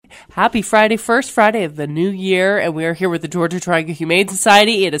Happy Friday, first Friday of the new year, and we are here with the Georgia Triangle Humane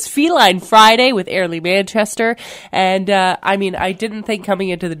Society. It is Feline Friday with Ayrlea Manchester, and I didn't think coming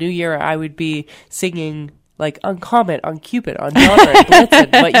into the new year I would be singing like on Comet, on Cupid, on Donner and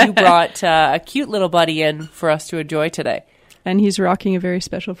Blitzen, but you brought a cute little buddy in for us to enjoy today. And he's rocking a very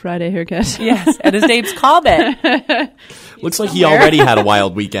special Friday haircut. Yes, and his name's Comet. Looks like he already had a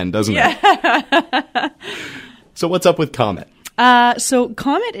wild weekend, doesn't it? So what's up with Comet? So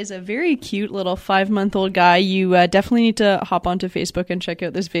Comet is a very cute little 5-month-old guy. You definitely need to hop onto Facebook and check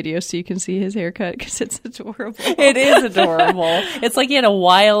out this video so you can see his haircut because it's adorable. It is adorable. It's like he had a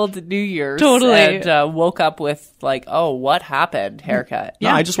wild New Year's. Totally. And woke up with like, oh, what happened haircut.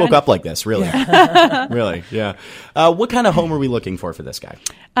 Yeah, no, I just woke up like this, really. Really, yeah. What kind of home are we looking for this guy?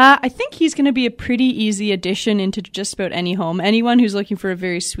 I think he's going to be a pretty easy addition into just about any home. Anyone who's looking for a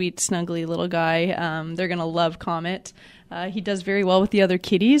very sweet, snuggly little guy, they're going to love Comet. He does very well with the other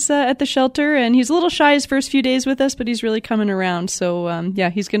kitties at the shelter, and he's a little shy his first few days with us, but he's really coming around. So,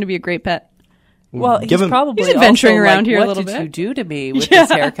 he's going to be a great pet. Well, he's adventuring also, around here a little bit. What did you do to me with this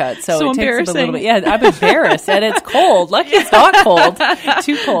haircut? So it takes him a little bit. Yeah, I'm embarrassed, and it's cold. Lucky it's not cold.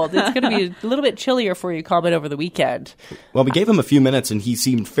 Too cold. It's going to be a little bit chillier for you, Comet, over the weekend. Well, we gave him a few minutes, and he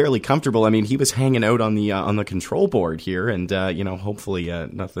seemed fairly comfortable. I mean, he was hanging out on the control board here, and hopefully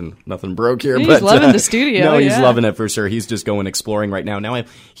nothing broke here. He's loving the studio. No, he's loving it for sure. He's just going exploring right now. Now,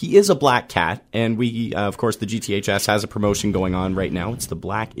 he is a black cat, and we, of course, the GTHS has a promotion going on right now. It's the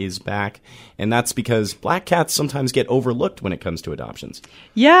Black is Back. And that's because black cats sometimes get overlooked when it comes to adoptions.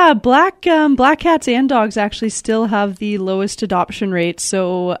 Yeah, black cats and dogs actually still have the lowest adoption rate.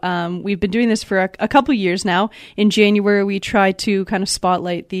 So we've been doing this for a couple years now. In January, we try to kind of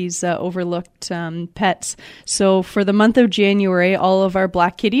spotlight these overlooked pets. So for the month of January, all of our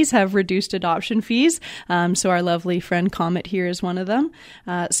black kitties have reduced adoption fees. So our lovely friend Comet here is one of them.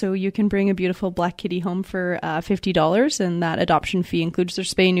 So you can bring a beautiful black kitty home for $50, and that adoption fee includes their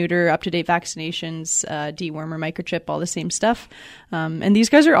spay, neuter, up-to-date vaccinations, dewormer, microchip, all the same stuff. And these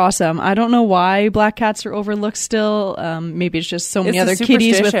guys are awesome. I don't know why black cats are overlooked still. Maybe it's just so many other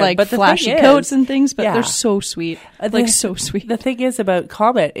kitties with like flashy coats and things, but they're so sweet. So sweet. The thing is about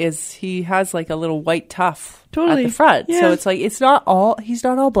Comet is he has like a little white tuft. Totally. At the front. Yeah. So it's like, he's not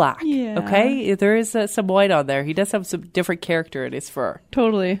all black. Yeah. Okay? There is some white on there. He does have some different character in his fur.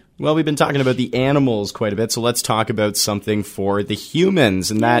 Totally. Well, we've been talking about the animals quite a bit, so let's talk about something for the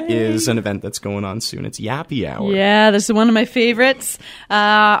humans, and that is an event that's going on soon. It's Yappy Hour. Yeah, this is one of my favorites.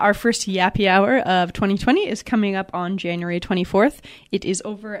 Our first Yappy Hour of 2020 is coming up on January 24th. It is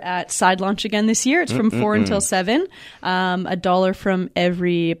over at Side Launch again this year. It's from 4 until 7. $1 from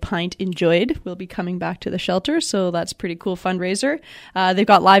every pint enjoyed will be coming back to the shelter. So that's a pretty cool fundraiser. They've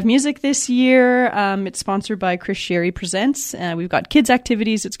got live music this year. It's sponsored by Chris Sherry Presents. We've got kids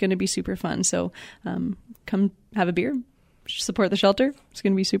activities. It's going to be super fun. So come have a beer, support the shelter. It's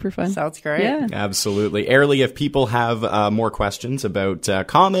going to be super fun. Sounds great. Yeah. Absolutely. Ayrlea, if people have more questions about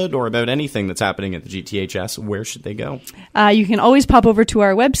Comet or about anything that's happening at the GTHS, where should they go? You can always pop over to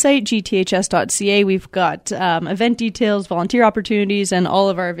our website, gths.ca. We've got event details, volunteer opportunities, and all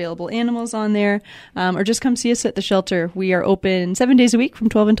of our available animals on there. Or just come see us at the shelter. We are open 7 days a week from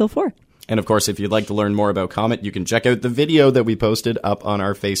 12 until 4. And of course, if you'd like to learn more about Comet, you can check out the video that we posted up on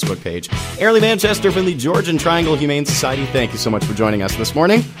our Facebook page. Ayrlea Manchester from the Georgian Triangle Humane Society, thank you so much for joining us this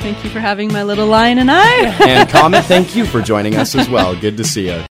morning. Thank you for having my little lion and I. And Comet, thank you for joining us as well. Good to see you.